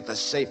Jernigan Thicket for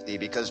safety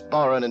because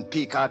Boren and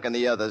Peacock and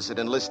the others had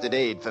enlisted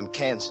aid from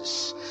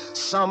Kansas.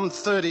 Some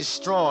 30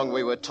 strong,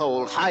 we were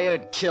told,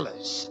 hired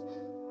killers.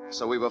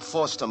 So we were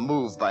forced to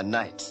move by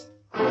night.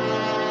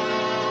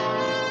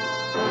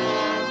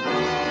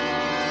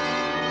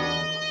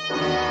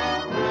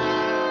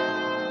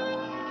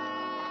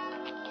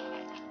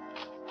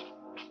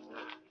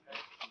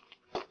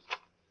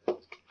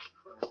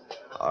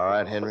 All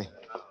right, Henry?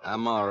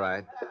 I'm all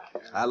right.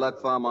 I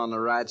look for him on the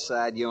right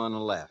side, you on the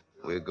left.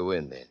 We'll go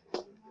in then.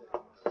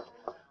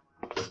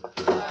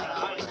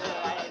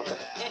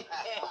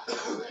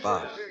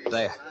 Bob,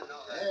 there.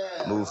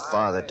 Move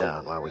farther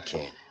down while we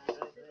can.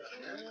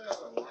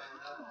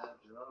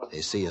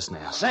 They see us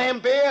now. Sam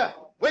Beer,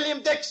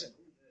 William Dixon.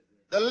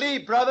 The Lee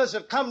brothers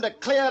have come to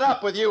clear it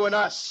up with you and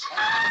us.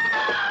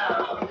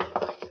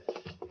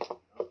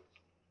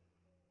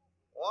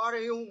 What do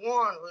you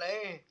want,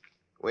 Lee?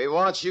 We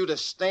want you to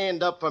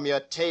stand up from your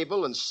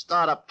table and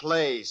start a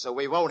play so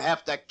we won't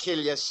have to kill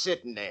you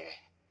sitting there.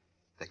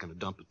 They're gonna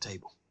dump the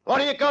table. What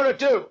are you going to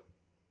do?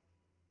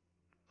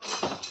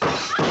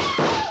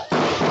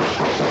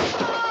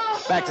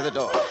 Back to the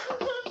door.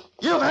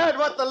 You've heard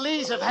what the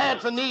Lees have had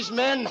from these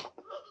men.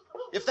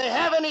 If they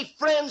have any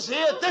friends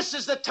here, this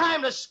is the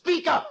time to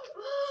speak up.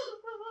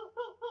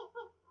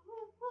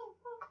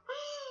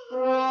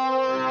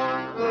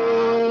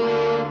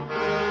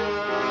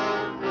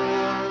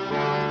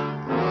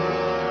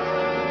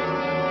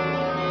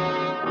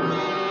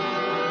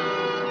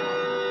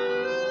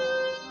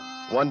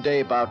 One day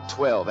about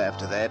 12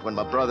 after that, when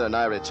my brother and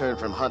I returned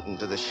from hunting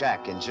to the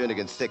shack in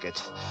Jernigan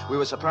Thicket, we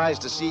were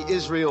surprised to see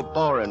Israel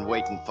Boren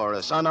waiting for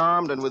us,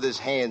 unarmed and with his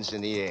hands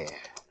in the air.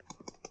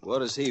 What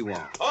does he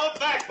want? Hold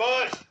back,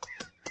 boys.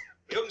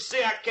 You can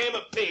see I came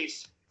of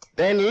peace.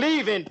 Then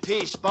leave in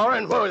peace,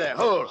 Boren. Whoa there.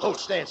 Hold,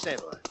 stand.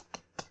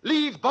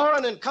 Leave,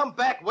 Boren, and come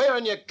back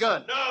wearing your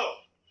gun. No.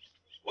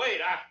 Wait,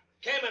 I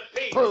came in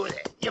peace. Whoa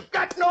there. You've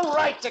got no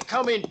right to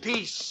come in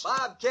peace.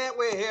 Bob, can't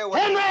we hear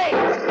what... Henry!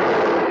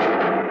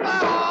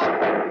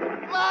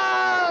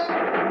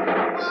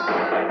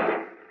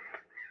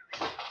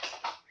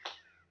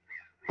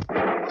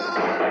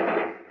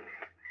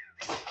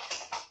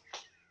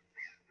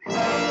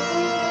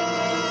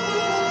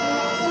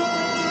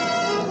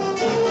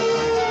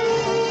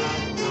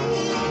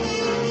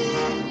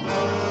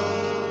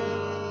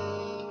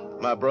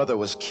 My brother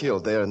was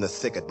killed there in the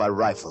thicket by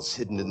rifles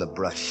hidden in the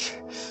brush.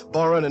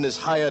 Boren and his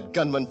hired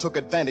gunmen took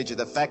advantage of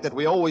the fact that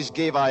we always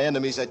gave our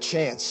enemies a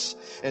chance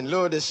and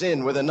lured us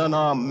in with an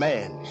unarmed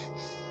man.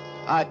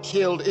 I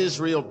killed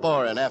Israel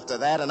Boren after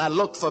that, and I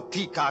looked for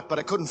Peacock, but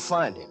I couldn't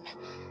find him.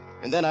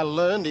 And then I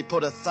learned he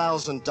put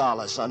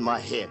 $1,000 on my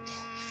head.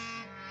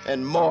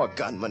 And more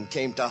gunmen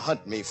came to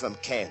hunt me from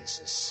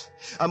Kansas.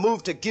 I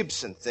moved to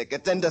Gibson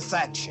Thicket, then to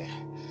Thatcher.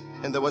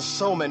 And there were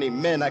so many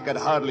men I could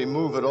hardly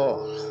move at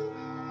all.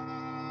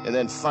 And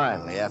then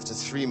finally, after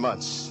 3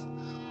 months,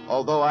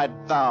 although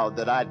I'd vowed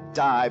that I'd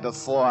die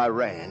before I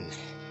ran,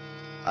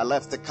 I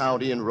left the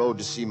county and rode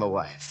to see my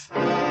wife.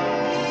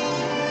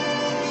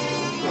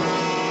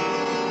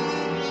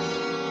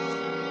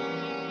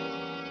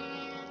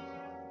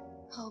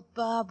 Oh,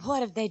 Bob,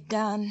 what have they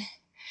done?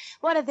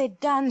 What have they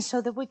done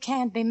so that we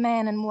can't be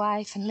man and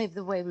wife and live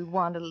the way we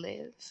want to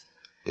live?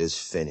 It's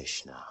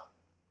finished now.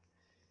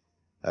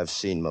 I've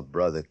seen my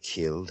brother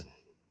killed, and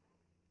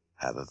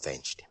I've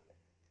avenged him.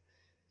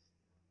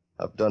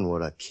 I've done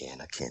what I can.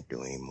 I can't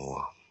do any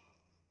more.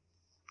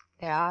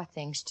 There are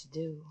things to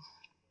do.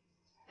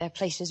 There are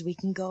places we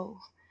can go.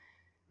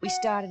 We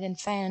started in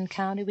Fan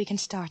County. We can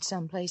start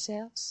someplace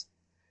else.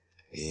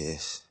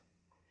 Yes,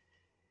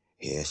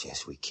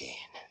 we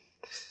can.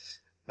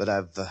 But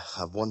I've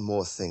one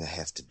more thing I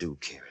have to do,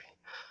 Carrie.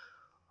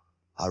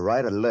 I'll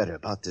write a letter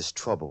about this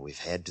trouble we've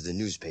had to the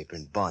newspaper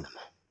in Bonham.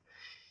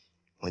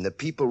 When the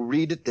people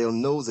read it, they'll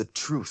know the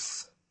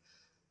truth.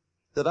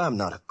 That I'm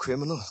not a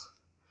criminal.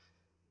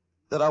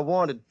 That I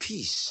wanted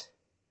peace.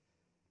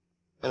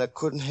 And I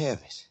couldn't have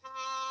it.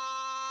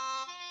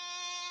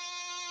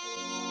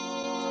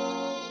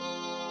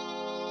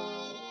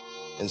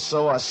 And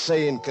so I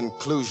say in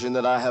conclusion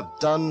that I have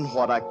done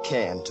what I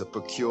can to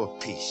procure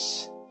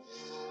peace.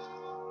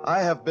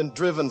 I have been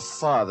driven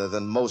farther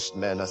than most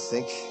men, I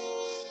think.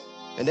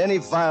 And any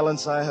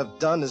violence I have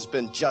done has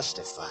been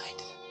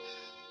justified.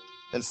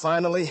 And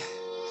finally,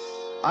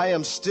 I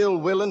am still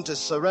willing to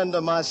surrender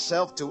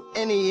myself to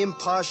any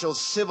impartial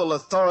civil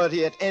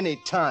authority at any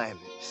time,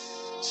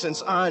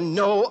 since I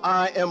know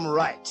I am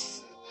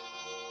right.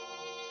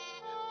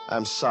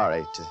 I'm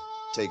sorry to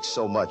take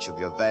so much of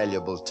your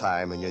valuable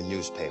time in your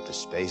newspaper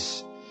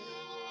space,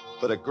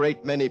 but a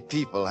great many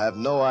people have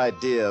no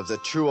idea of the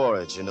true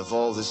origin of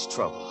all this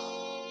trouble.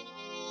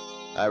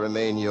 I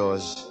remain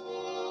yours,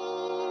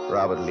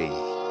 Robert Lee.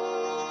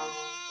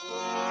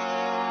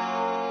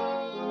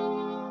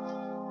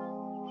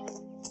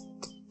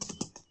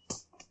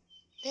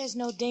 There's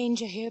no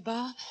danger here,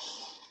 Bob.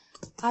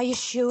 Are you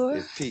sure?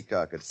 If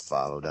Peacock had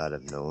followed, I'd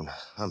have known.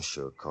 I'm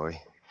sure, Corey.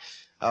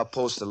 I'll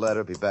post a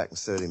letter, be back in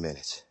 30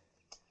 minutes.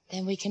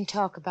 Then we can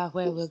talk about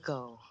where we'll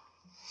go.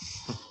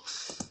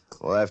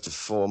 Well, after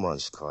 4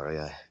 months, Corey,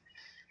 I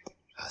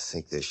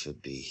think there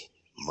should be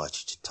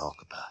much to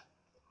talk about.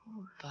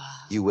 Oh,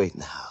 Bob. You wait in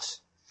the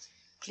house.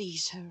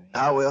 Please hurry.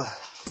 I will.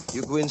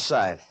 You go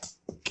inside.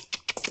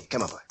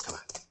 Come on, boy. Come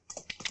on.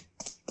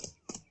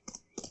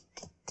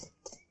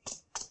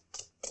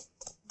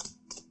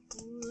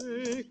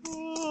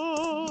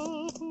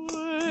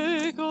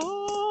 Wake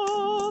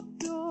up,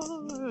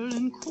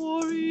 darling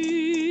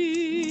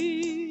Corey,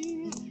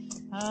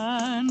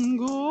 and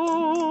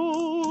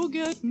go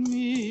get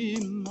me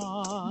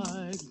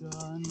my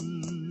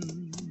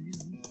gun.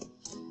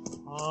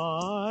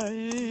 I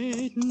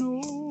ain't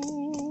no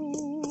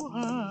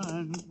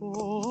hand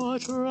for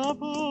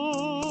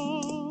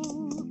trouble,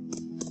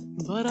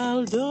 but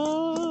I'll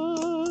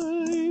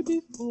die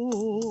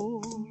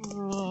before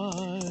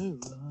I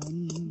run.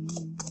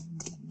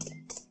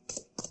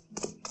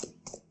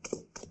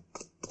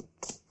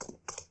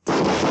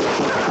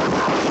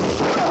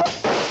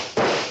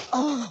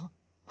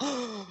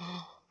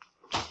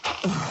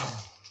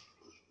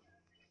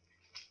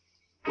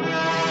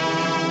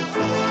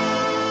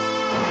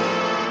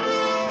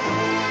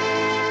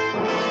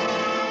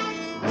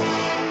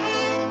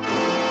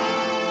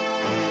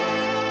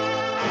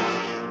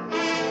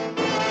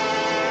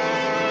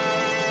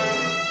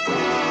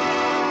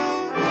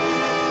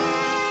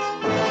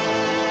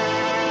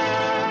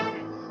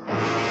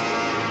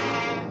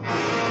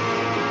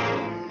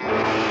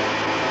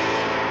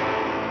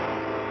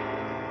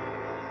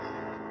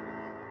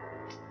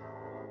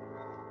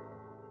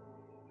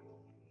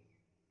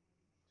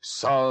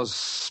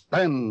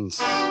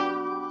 Suspense.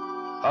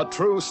 A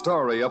true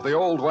story of the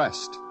Old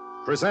West.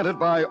 Presented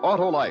by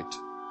Autolite.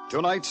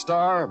 Tonight's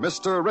star,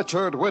 Mr.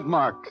 Richard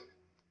Widmark.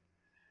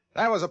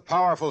 That was a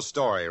powerful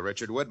story,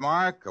 Richard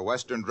Widmark. A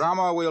Western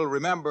drama we'll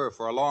remember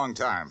for a long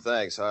time.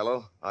 Thanks,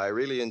 Harlow. I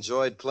really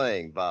enjoyed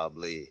playing Bob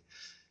Lee.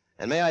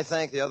 And may I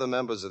thank the other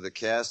members of the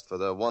cast for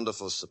their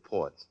wonderful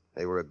support.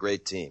 They were a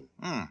great team.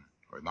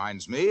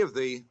 Reminds me of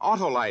the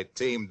Autolite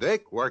team,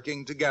 Dick,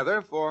 working together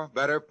for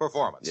better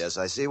performance. Yes,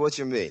 I see what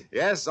you mean.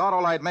 Yes,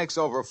 Autolite makes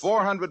over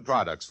 400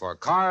 products for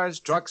cars,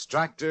 trucks,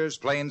 tractors,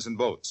 planes, and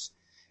boats.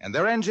 And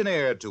they're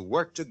engineered to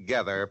work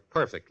together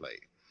perfectly.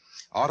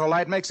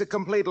 Autolite makes a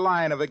complete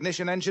line of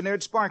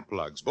ignition-engineered spark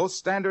plugs, both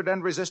standard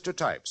and resistor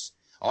types.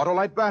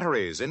 Autolite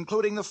batteries,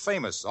 including the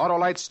famous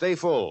Autolite Stay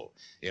Full.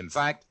 In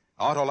fact,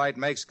 Autolite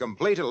makes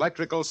complete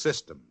electrical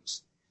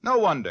systems. No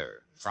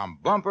wonder, from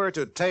bumper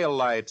to tail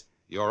light,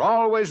 you're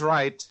always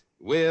right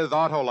with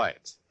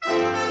Autolite.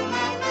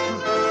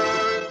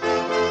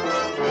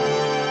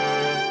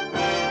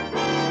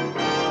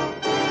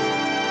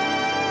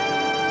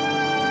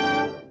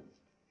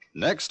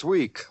 Next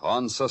week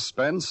on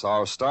Suspense,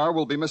 our star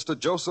will be Mr.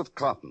 Joseph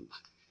Cotton,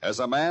 as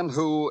a man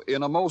who,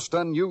 in a most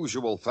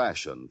unusual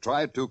fashion,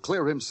 tried to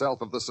clear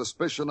himself of the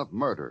suspicion of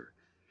murder.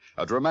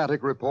 A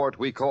dramatic report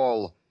we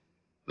call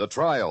The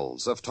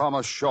Trials of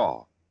Thomas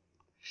Shaw.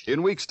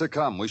 In weeks to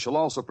come, we shall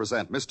also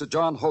present Mr.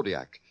 John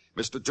Hodiak,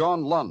 Mr.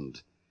 John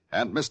Lund,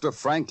 and Mr.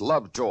 Frank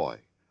Lovejoy,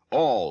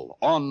 all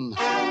on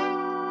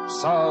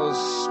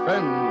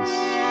Suspense.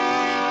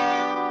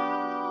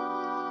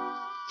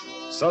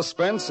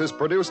 Suspense is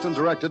produced and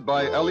directed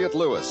by Elliott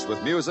Lewis,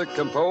 with music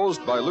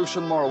composed by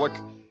Lucian Morwick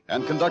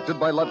and conducted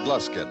by Lud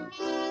Gluskin.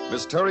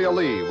 Miss Terria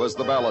Lee was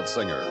the ballad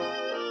singer.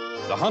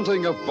 The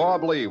Hunting of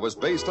Bob Lee was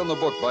based on the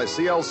book by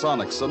C.L.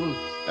 Sonicson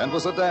and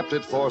was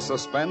adapted for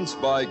Suspense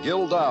by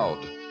Gil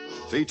Dowd.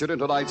 Featured in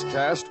tonight's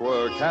cast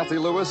were Kathy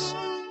Lewis,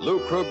 Lou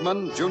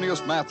Krugman,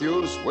 Junius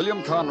Matthews,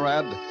 William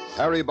Conrad,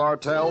 Harry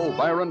Bartell,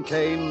 Byron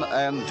Kane,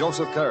 and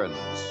Joseph Kearns.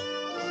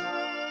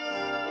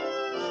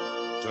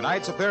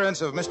 Tonight's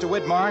appearance of Mr.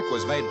 Widmark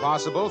was made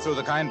possible through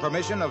the kind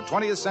permission of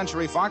 20th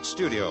Century Fox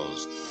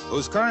Studios,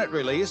 whose current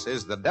release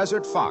is The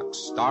Desert Fox,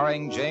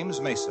 starring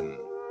James Mason.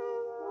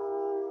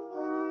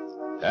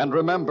 And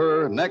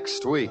remember,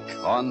 next week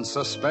on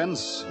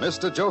Suspense,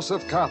 Mr.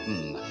 Joseph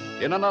Cotton,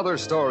 in another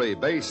story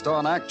based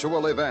on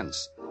actual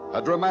events,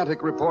 a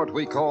dramatic report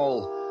we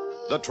call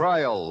The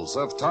Trials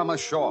of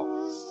Thomas Shaw.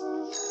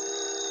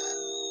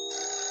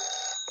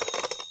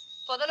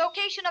 For the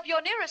location of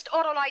your nearest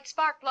Autolite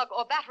spark plug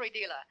or battery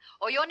dealer,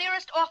 or your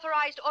nearest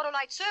authorized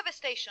Autolite service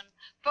station,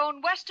 phone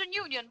Western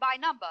Union by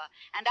number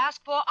and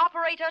ask for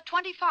operator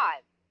 25.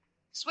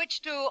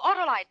 Switch to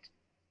Autolite.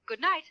 Good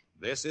night.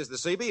 This is the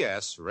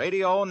CBS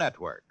Radio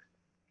Network.